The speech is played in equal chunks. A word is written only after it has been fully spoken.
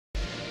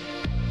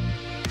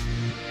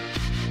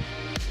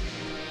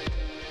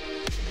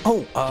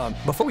Oh,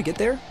 before we get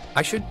there,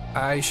 I should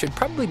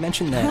probably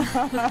mention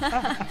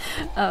that.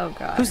 Oh,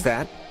 God. Who's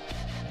that?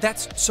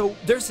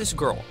 There's this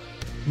girl,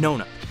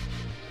 Nona.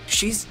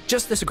 She's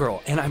just this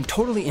girl, and I'm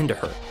totally into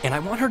her, and I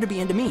want her to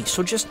be into me,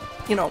 so just,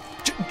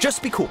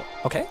 just be cool,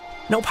 okay?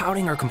 No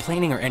pouting or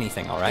complaining or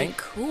anything, all right? Be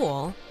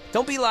cool?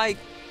 Don't be like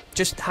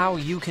just how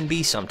you can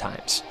be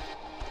sometimes.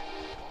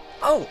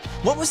 Oh,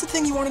 what was the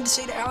thing you wanted to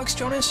say to Alex,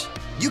 Jonas?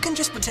 You can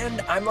just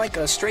pretend I'm like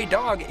a stray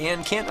dog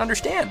and can't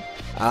understand.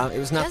 It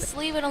was nothing. Just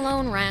leave it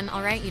alone, Ren,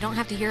 all right? You don't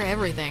have to hear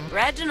everything.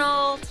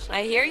 Reginald,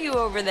 I hear you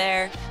over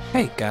there.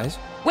 Hey, guys.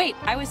 Wait,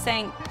 I was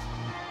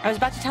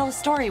about to tell a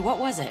story. What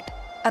was it?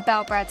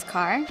 About Brad's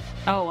car?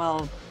 Oh,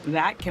 well,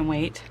 that can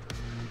wait.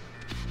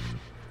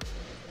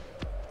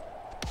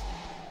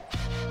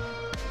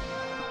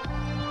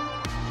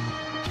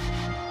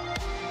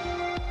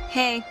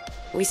 Hey.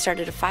 We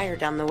started a fire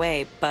down the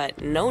way,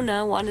 but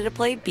Nona wanted to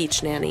play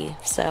beach nanny,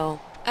 so...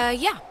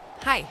 Yeah.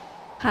 Hi.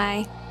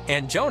 Hi.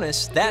 And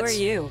Jonas, Who that's... are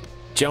you?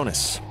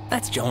 Jonas.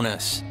 That's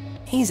Jonas.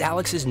 He's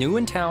Alex's new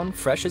in town,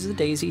 fresh as a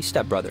daisy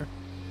stepbrother.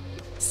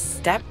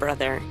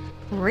 Stepbrother.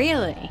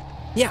 Really?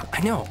 Yeah, I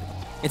know.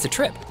 It's a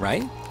trip,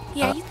 right?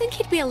 Yeah, you think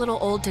he'd be a little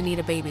old to need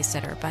a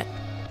babysitter, but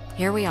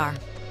here we are.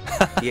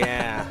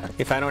 Yeah,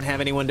 if I don't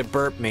have anyone to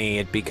burp me,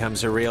 it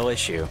becomes a real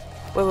issue.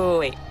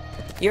 Wait.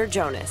 You're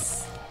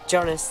Jonas.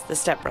 Jonas, the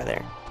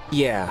stepbrother.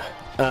 Yeah,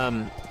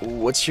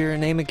 what's your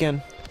name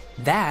again?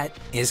 That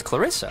is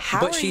Clarissa. How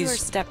but are she's... you her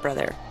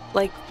stepbrother?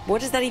 Like, what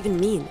does that even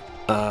mean?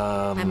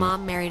 My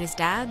mom married his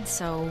dad,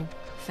 so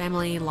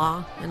family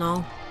law and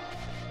all.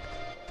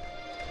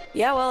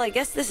 Yeah, well, I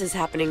guess this is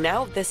happening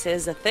now. This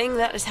is a thing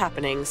that is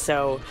happening,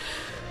 so...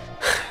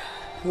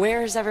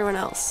 Where's everyone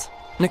else?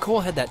 Nicole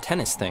had that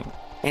tennis thing.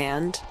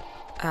 And?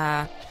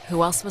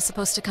 Who else was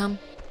supposed to come?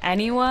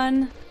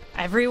 Anyone?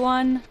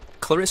 Everyone?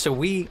 Clarissa,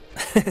 we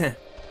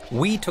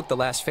took the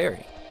last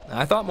ferry.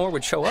 I thought more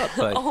would show up,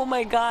 but... Oh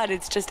my god,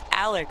 it's just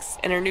Alex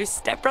and her new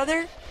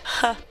stepbrother?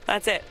 Huh,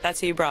 that's it. That's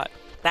who you brought.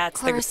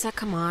 That's Clarissa,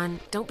 come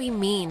on. Don't be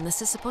mean.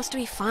 This is supposed to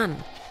be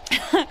fun.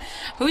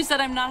 Who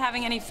said I'm not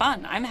having any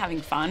fun? I'm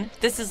having fun.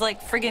 This is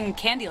like friggin'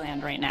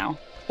 Candyland right now.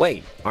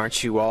 Wait,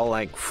 aren't you all,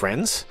 like,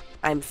 friends?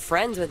 I'm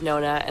friends with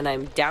Nona, and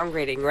I'm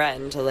downgrading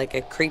Ren to, like,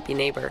 a creepy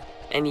neighbor.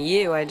 And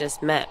you I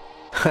just met.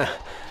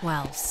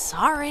 Well,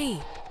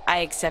 sorry. I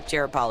accept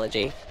your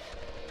apology.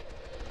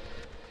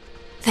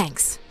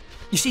 Thanks.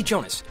 You see,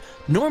 Jonas,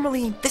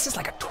 normally this is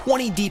like a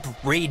 20-deep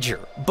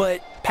rager,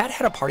 but Pat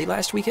had a party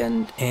last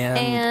weekend,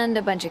 And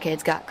a bunch of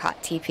kids got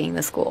caught TPing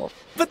the school.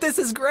 But this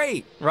is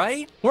great,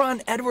 right? We're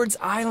on Edwards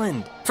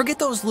Island. Forget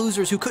those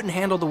losers who couldn't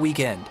handle the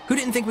weekend, who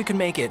didn't think we could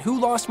make it, who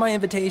lost my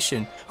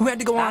invitation, who had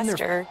to go on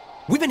their...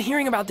 We've been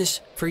hearing about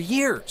this for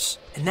years,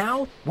 and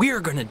now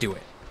we're gonna do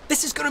it.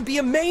 This is gonna be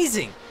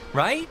amazing,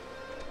 right?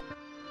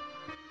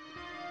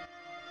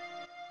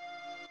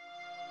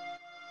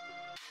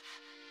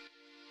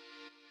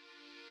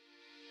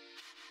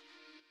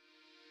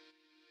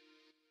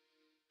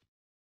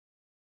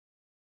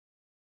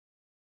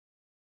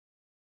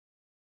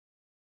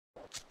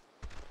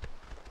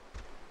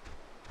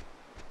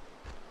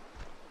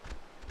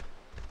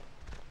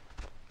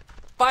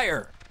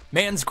 Fire!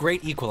 Man's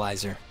great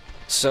equalizer.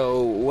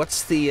 So,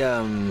 what's the,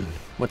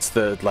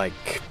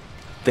 like,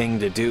 thing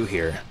to do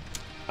here?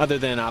 Other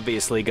than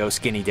obviously go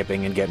skinny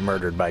dipping and get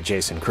murdered by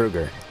Jason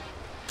Kruger.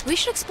 We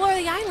should explore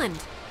the island.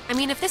 I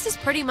mean, if this is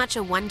pretty much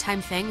a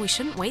one-time thing, we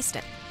shouldn't waste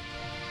it.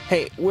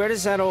 Hey, where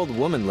does that old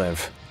woman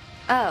live?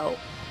 Oh,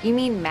 you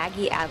mean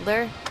Maggie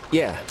Adler?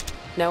 Yeah.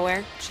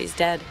 Nowhere. She's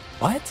dead.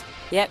 What?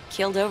 Yep,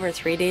 keeled over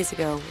 3 days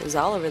ago. It was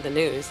all over the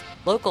news.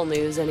 Local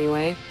news,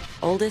 anyway.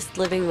 Oldest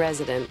living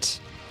resident.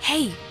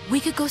 Hey,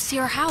 we could go see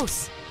her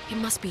house. It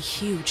must be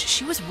huge.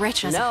 She was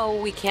rich as... No,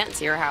 we can't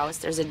see her house.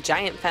 There's a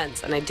giant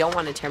fence, and I don't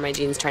want to tear my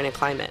jeans trying to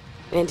climb it.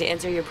 And to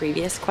answer your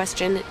previous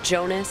question,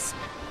 Jonas,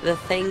 the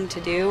thing to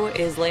do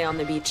is lay on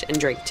the beach and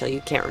drink till you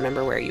can't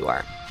remember where you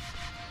are.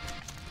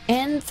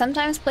 And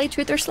sometimes play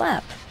truth or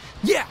slap.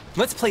 Yeah,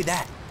 let's play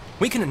that.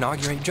 We can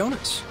inaugurate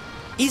Jonas.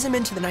 Ease him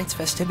into the night's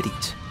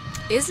festivities.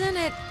 Isn't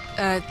it,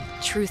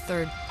 truth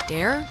or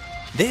dare?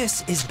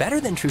 This is better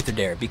than truth or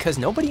dare because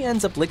nobody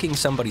ends up licking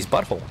somebody's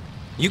butthole.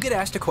 You get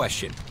asked a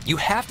question. You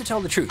have to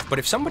tell the truth, but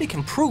if somebody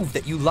can prove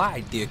that you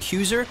lied, the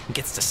accuser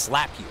gets to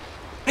slap you.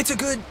 It's a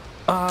good,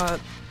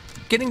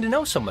 getting to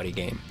know somebody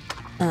game.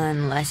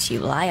 Unless you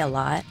lie a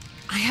lot.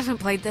 I haven't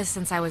played this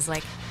since I was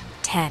like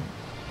 10.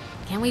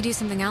 Can't we do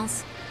something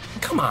else?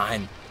 Come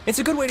on. It's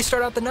a good way to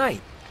start out the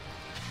night.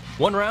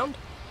 One round?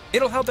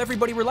 It'll help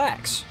everybody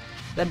relax.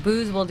 The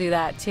booze will do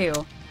that too.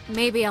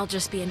 Maybe I'll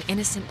just be an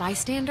innocent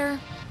bystander?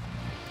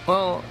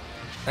 Well,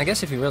 I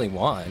guess if you really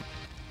want.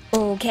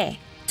 Okay,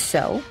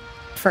 so,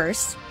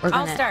 first, we're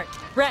gonna... I'll start.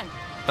 Ren,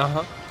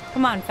 Uh-huh.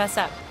 come on, fess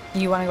up.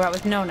 You want to go out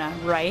with Nona,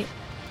 right?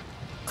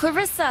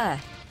 Clarissa!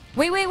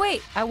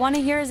 Wait. I want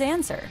to hear his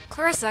answer.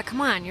 Clarissa,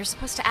 come on. You're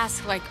supposed to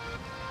ask, like,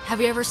 have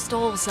you ever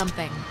stole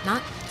something?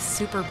 Not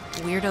super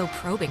weirdo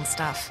probing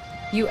stuff.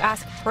 You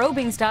ask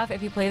probing stuff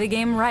if you play the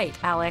game right,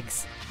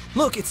 Alex.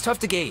 Look, it's tough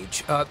to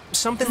gauge.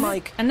 Something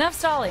like... Enough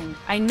stalling.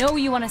 I know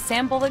you want to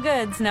sample the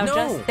goods. Now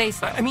just say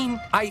so. I mean,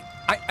 I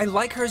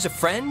like her as a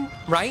friend,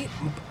 right?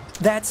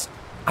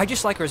 I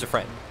just like her as a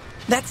friend.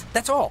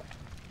 That's all.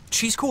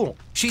 She's cool.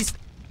 She's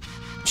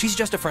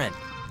just a friend.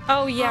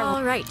 Oh, yeah.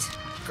 All right.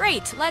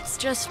 Great. Let's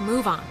just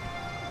move on.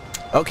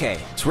 Okay,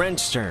 it's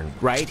Ren's turn,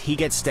 right? He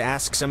gets to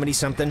ask somebody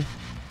something?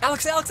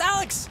 Alex!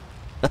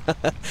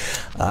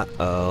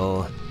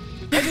 Uh-oh.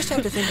 I just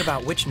have to think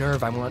about which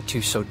nerve I want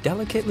to so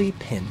delicately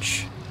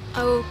pinch.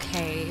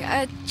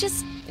 Okay,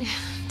 just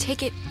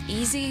take it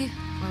easy,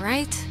 all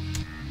right?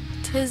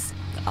 'Tis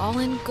all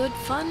in good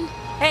fun.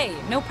 Hey,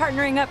 no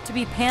partnering up to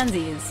be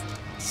pansies.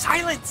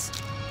 Silence!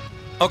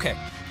 Okay,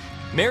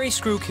 Mary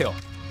Screw Kill.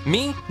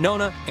 Me,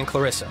 Nona, and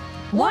Clarissa.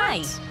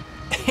 Why?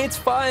 It's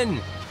fun.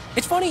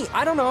 It's funny,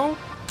 I don't know.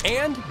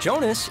 And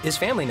Jonas is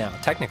family now,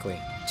 technically.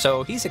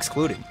 So he's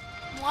excluded.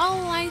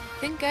 Well, I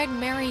think I'd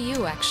marry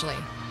you, actually.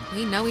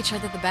 We know each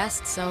other the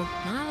best, so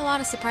not a lot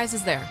of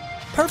surprises there.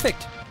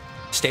 Perfect.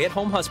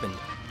 Stay-at-home husband.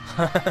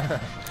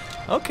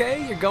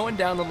 Okay, you're going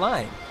down the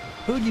line.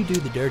 Who'd you do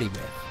the dirty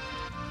with?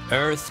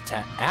 Earth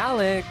to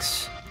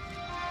Alex.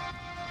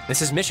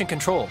 This is mission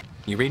control.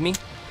 You read me?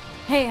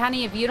 Hey,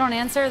 honey, if you don't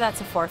answer,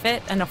 that's a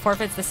forfeit, and a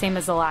forfeit's the same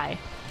as a lie.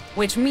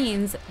 Which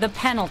means the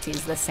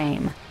penalty's the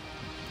same.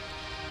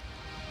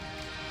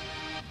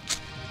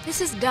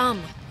 This is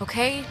dumb,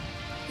 okay?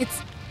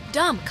 It's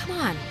dumb, come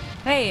on.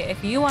 Hey,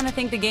 if you want to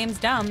think the game's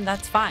dumb,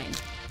 that's fine.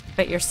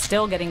 But you're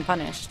still getting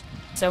punished.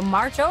 So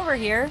march over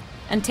here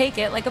and take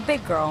it like a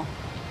big girl.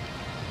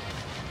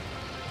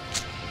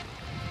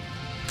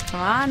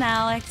 Come on,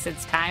 Alex,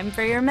 it's time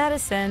for your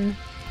medicine.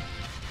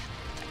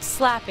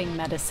 Slapping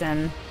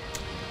medicine.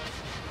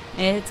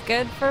 It's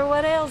good for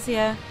what ails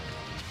ya.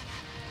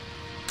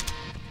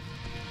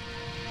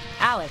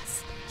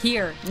 Alex,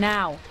 here,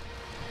 now.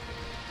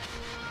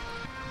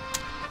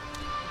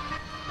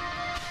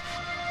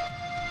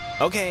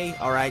 Okay,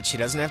 alright, she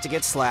doesn't have to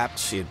get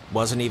slapped. It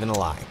wasn't even a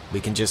lie.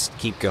 We can just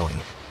keep going.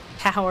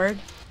 Coward.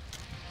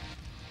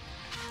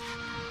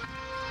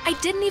 I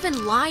didn't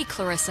even lie,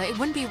 Clarissa. It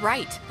wouldn't be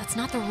right. That's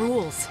not the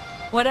rules.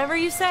 Whatever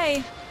you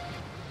say.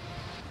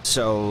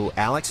 So,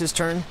 Alex's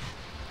turn?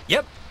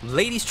 Yep,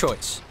 lady's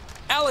choice.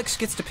 Alex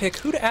gets to pick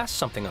who to ask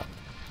something of.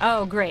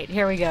 Oh, great,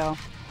 here we go.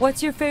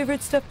 What's your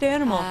favorite stuffed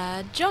animal?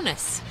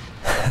 Jonas.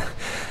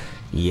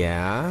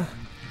 Yeah?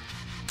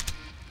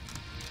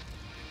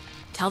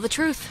 Tell the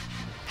truth.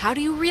 How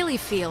do you really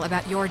feel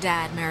about your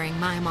dad marrying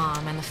my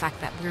mom and the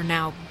fact that we're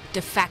now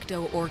de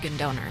facto organ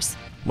donors?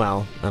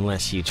 Well,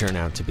 unless you turn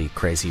out to be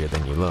crazier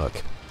than you look.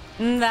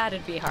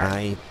 That'd be hard.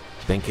 I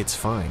think it's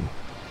fine.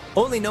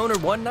 Only known her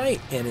one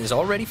night and is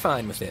already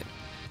fine with it.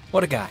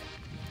 What a guy.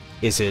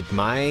 Is it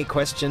my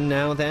question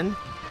now, then?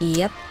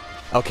 Yep.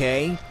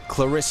 Okay,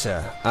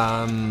 Clarissa,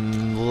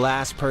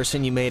 last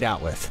person you made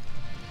out with.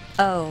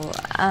 Oh,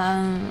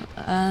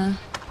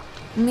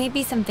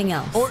 maybe something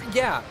else. Or,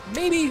 yeah,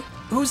 maybe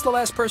who's the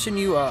last person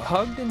you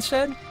hugged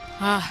instead?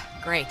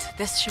 Ah, great.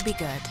 This should be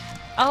good.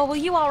 Oh, will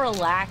you all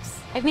relax?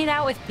 I've made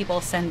out with people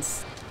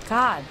since...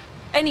 God.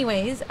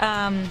 Anyways,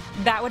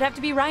 that would have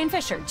to be Ryan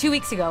Fisher, 2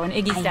 weeks ago in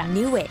Iggy's I den.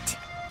 knew it.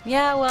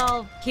 Yeah,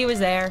 well, he was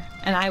there,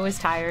 and I was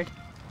tired.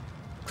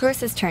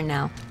 Clarissa's turn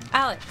now.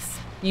 Alex,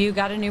 you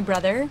got a new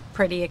brother.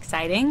 Pretty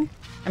exciting.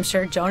 I'm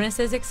sure Jonas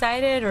is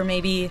excited, or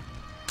maybe...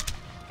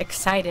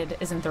 Excited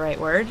isn't the right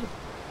word.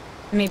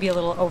 Maybe a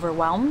little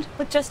overwhelmed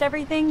with just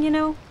everything, you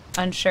know?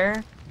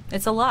 Unsure.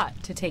 It's a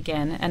lot to take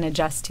in and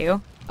adjust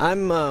to.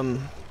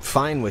 I'm,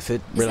 fine with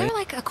it, really. Is there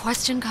like a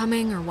question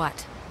coming or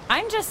what?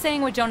 I'm just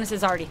saying what Jonas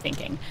is already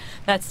thinking.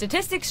 That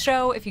statistics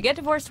show if you get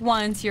divorced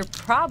once, you're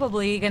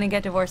probably gonna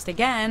get divorced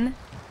again.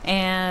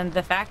 And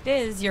the fact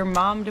is, your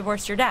mom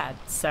divorced your dad.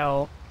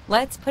 So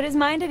let's put his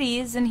mind at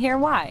ease and hear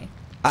why.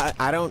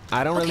 I don't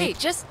really... Okay,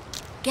 just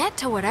get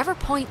to whatever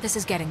point this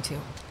is getting to.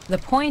 The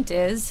point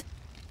is,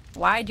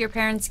 why'd your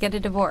parents get a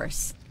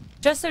divorce?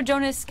 Just so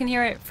Jonas can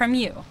hear it from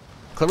you.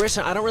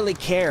 Clarissa, I don't really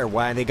care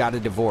why they got a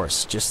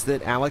divorce. Just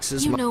that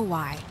Alex's... You know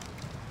why.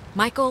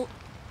 Michael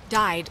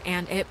died,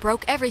 and it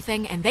broke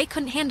everything, and they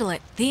couldn't handle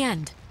it. The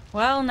end.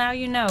 Well, now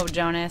you know,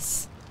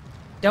 Jonas.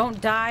 Don't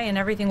die and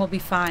everything will be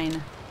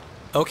fine.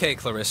 Okay,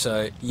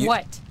 Clarissa, you...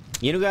 What?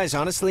 You know, guys,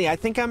 honestly, I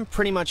think I'm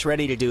pretty much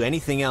ready to do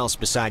anything else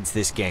besides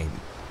this game.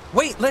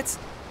 Wait, let's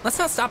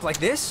not stop like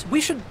this.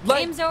 We should, like...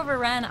 Game's over,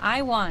 Ren.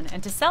 I won.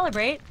 And to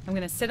celebrate, I'm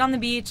gonna sit on the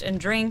beach and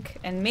drink,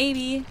 and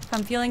maybe, if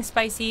I'm feeling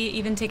spicy,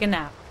 even take a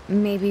nap.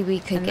 Maybe we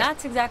could And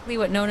that's exactly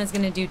what Nona's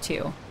gonna do,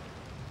 too.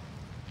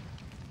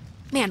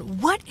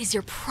 Man, what is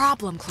your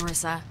problem,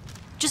 Clarissa?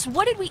 Just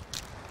what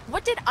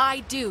did I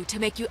do to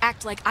make you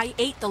act like I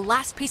ate the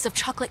last piece of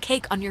chocolate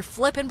cake on your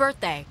flippin'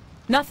 birthday?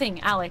 Nothing,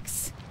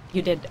 Alex.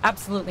 You did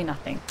absolutely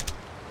nothing.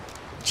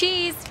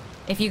 Cheese!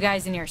 If you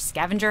guys in your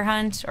scavenger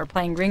hunt or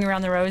playing Ring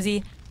Around the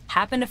Rosie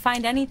happen to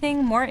find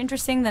anything more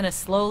interesting than a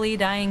slowly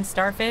dying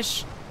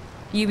starfish,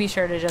 you be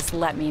sure to just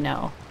let me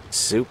know.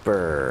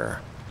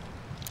 Super.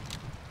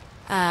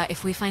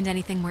 If we find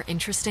anything more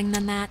interesting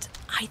than that,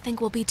 I think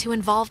we'll be too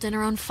involved in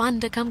our own fun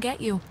to come get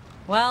you.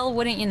 Well,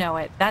 wouldn't you know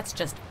it, that's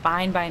just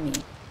fine by me.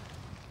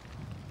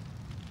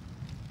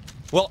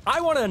 Well,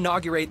 I want to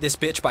inaugurate this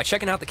bitch by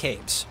checking out the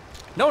caves.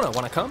 Nona,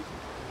 want to come?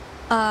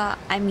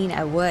 I mean,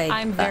 I would.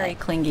 I'm but... very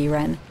clingy,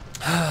 Ren.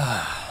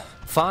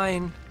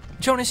 Fine.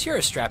 Jonas, you're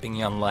a strapping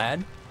young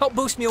lad. Help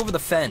boost me over the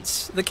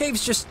fence. The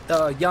cave's just,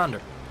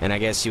 yonder. And I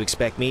guess you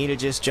expect me to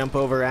just jump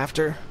over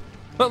after?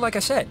 But like I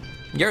said,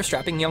 you're a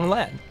strapping young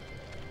lad.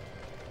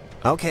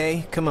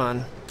 Okay, come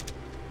on.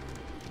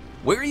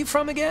 Where are you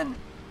from again?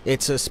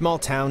 It's a small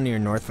town near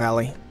North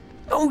Valley.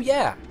 Oh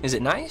yeah, is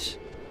it nice?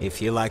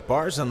 If you like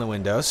bars on the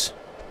windows.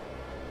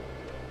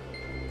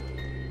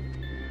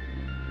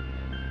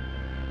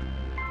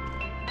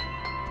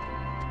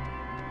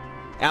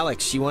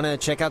 Alex, you want to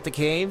check out the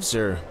caves,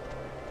 or...?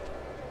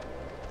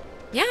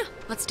 Yeah,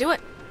 let's do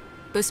it.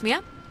 Boost me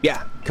up?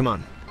 Yeah, come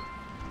on.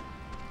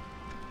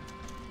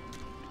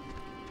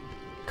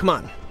 Come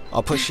on,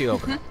 I'll push you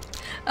over.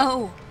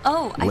 Oh,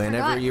 I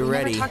Whenever forgot. you're we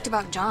ready. never talked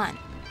about John.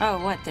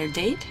 Oh, what, their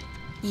date?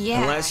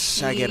 Yeah.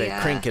 Unless I get a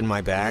crink in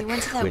my back, he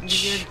went to that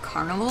which weird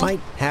carnival. might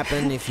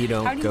happen if you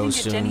don't How do you go even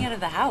soon. get Jenny out of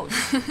the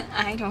house?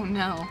 I don't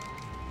know.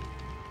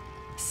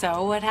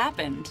 So, what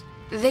happened?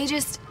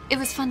 It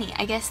was funny.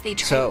 I guess they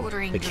tried So,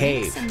 ordering the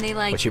drinks cave. and they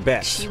like. What's your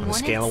bet? She On a wanted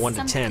scale of 1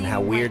 to 10, how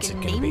something weird's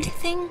like it a gonna be? named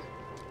thing?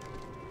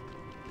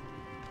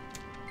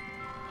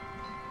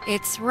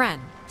 It's Ren,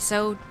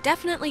 so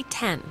definitely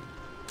 10.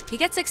 He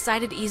gets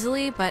excited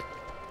easily, but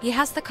he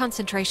has the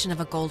concentration of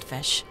a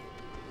goldfish.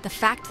 The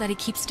fact that he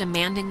keeps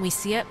demanding we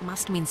see it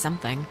must mean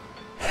something.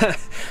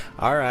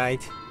 All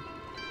right.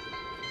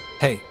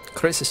 Hey,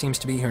 Carissa seems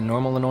to be her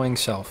normal annoying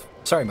self.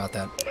 Sorry about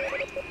that.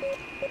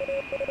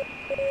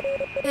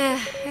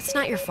 It's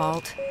not your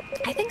fault.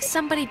 I think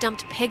somebody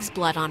dumped pig's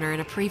blood on her in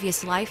a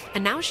previous life,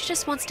 and now she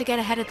just wants to get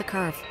ahead of the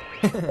curve.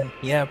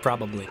 Yeah,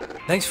 probably.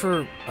 Thanks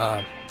for,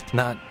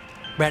 not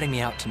ratting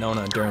me out to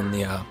Nona during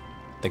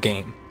the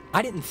game.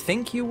 I didn't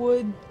think you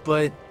would,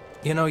 but,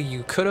 you know,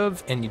 you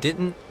could've and you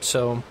didn't,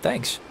 so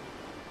thanks.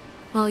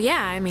 Well,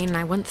 yeah, I mean,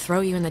 I wouldn't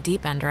throw you in the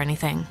deep end or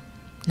anything.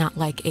 Not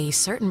like a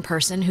certain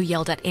person who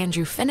yelled at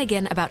Andrew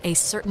Finnegan about a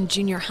certain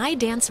junior high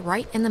dance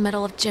right in the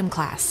middle of gym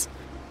class.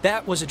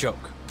 That was a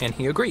joke, and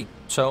he agreed,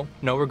 so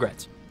no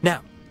regrets.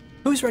 Now,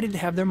 who's ready to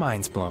have their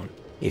minds blown?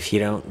 If you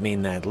don't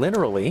mean that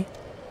literally,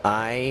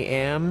 I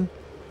am...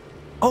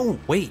 Oh,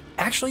 wait,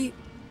 actually,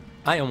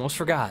 I almost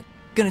forgot.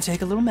 Gonna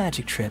take a little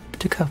magic trip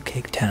to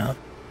Cupcake Town.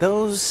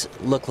 Those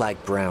look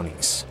like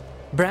brownies.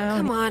 Brown.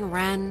 Come on,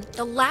 Ren.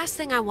 The last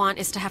thing I want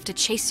is to have to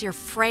chase your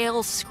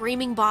frail,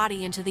 screaming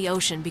body into the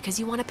ocean because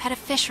you want to pet a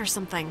fish or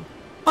something.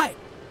 What?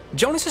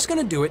 Jonas is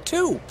gonna do it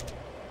too.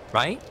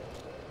 Right?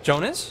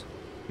 Jonas?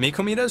 Mi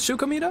comida, su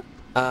comida?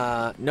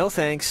 No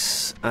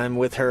thanks. I'm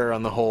with her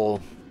on the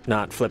whole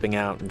not flipping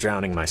out and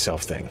drowning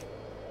myself thing.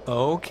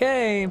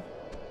 Okay.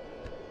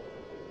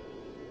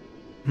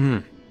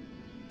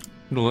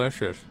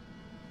 Delicious.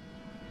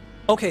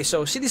 Okay,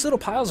 so see these little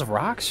piles of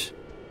rocks?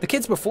 The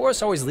kids before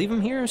us always leave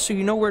them here, so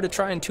you know where to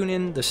try and tune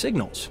in the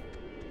signals.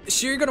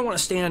 So you're gonna want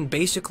to stand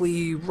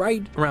basically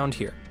right around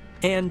here,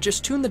 and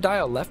just tune the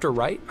dial left or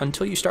right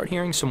until you start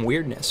hearing some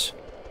weirdness.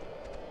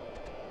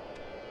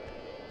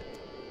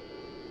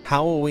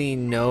 How will we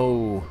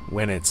know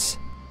when it's...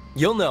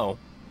 You'll know.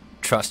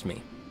 Trust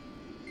me.